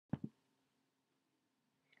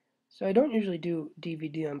So I don't usually do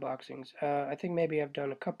DVD unboxings. I think maybe I've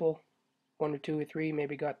done a couple, one or two or three,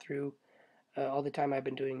 maybe got through all the time I've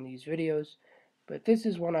been doing these videos. But this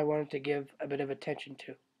is one I wanted to give a bit of attention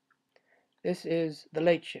to. This is The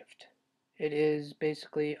Late Shift. It is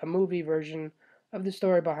basically a movie version of the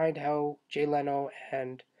story behind how Jay Leno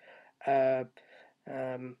and uh,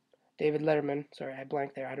 um, David Letterman, sorry, I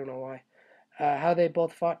blanked there, I don't know why, how they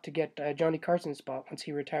both fought to get Johnny Carson's spot once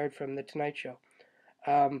he retired from The Tonight Show.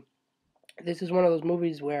 Um, this is one of those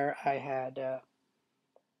movies where I had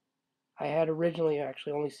originally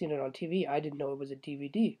actually only seen it on TV. I didn't know it was a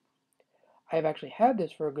DVD. I have actually had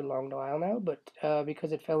this for a good long while now, but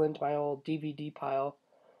because it fell into my old DVD pile,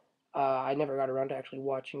 I never got around to actually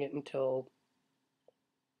watching it until,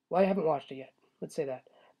 well, I haven't watched it yet. Let's say that.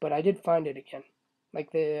 But I did find it again.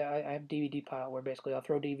 I have DVD pile where basically I'll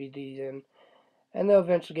throw DVDs in, and they'll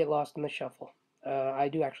eventually get lost in the shuffle. I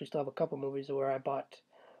do actually still have a couple movies where I bought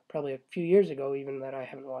probably a few years ago, even that I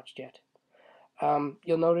haven't watched yet.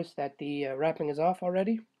 You'll notice that the wrapping is off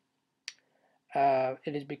already.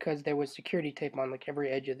 It is because there was security tape on like every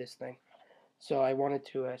edge of this thing. So I wanted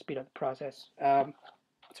to speed up the process.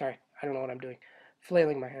 Sorry, I don't know what I'm doing.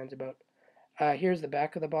 Flailing my hands about. Here's the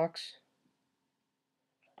back of the box.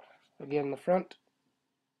 Again, the front.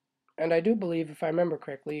 And I do believe, if I remember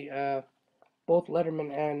correctly, both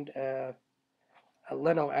Letterman and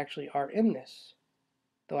Leno actually are in this.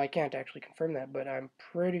 Though I can't actually confirm that, but I'm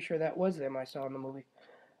pretty sure that was them I saw in the movie.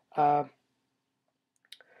 Uh,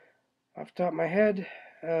 Off the top of my head,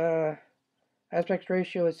 aspect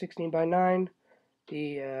ratio is 16:9.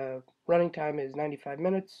 The running time is 95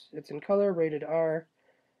 minutes. It's in color, rated R,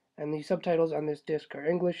 and the subtitles on this disc are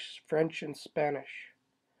English, French, and Spanish.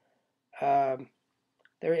 Um,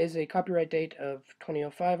 there is a copyright date of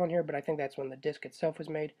 2005 on here, but I think that's when the disc itself was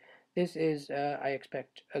made. This is, I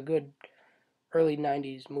expect, a good early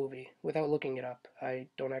 90s movie without looking it up. I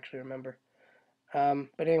don't actually remember.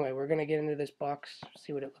 But anyway, we're going to get into this box,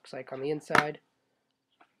 see what it looks like on the inside.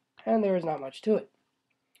 And there is not much to it.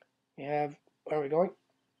 We have, where are we going?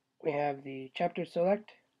 We have the chapter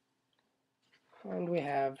select, and we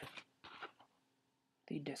have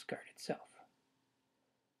the discard itself.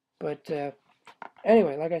 But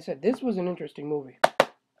anyway, like I said, this was an interesting movie.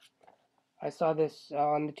 I saw this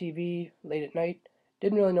on the TV late at night.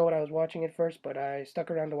 Didn't really know what I was watching at first, but I stuck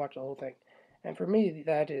around to watch the whole thing. And for me,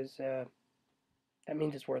 that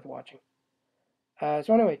means it's worth watching.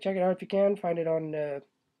 So anyway, check it out if you can. Find it on,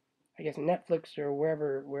 I guess, Netflix or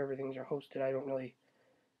wherever things are hosted. I don't really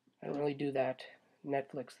do that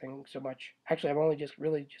Netflix thing so much. Actually, I'm only just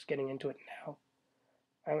really just getting into it now.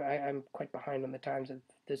 I'm quite behind on the times of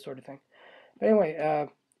this sort of thing. But anyway,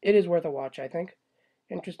 it is worth a watch, I think.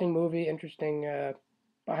 Interesting movie, interesting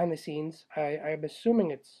behind the scenes. I'm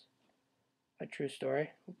assuming it's a true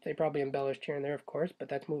story. They probably embellished here and there, of course, but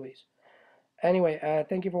that's movies. Anyway,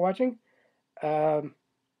 thank you for watching. Um,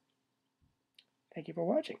 Thank you for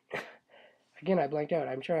watching. Again, I blanked out.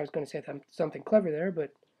 I'm sure I was going to say something clever there,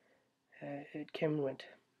 but it came and went.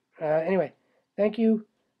 Anyway, thank you.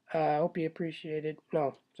 I hope you appreciated.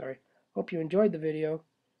 No, sorry. Hope you enjoyed the video,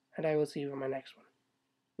 and I will see you in my next one.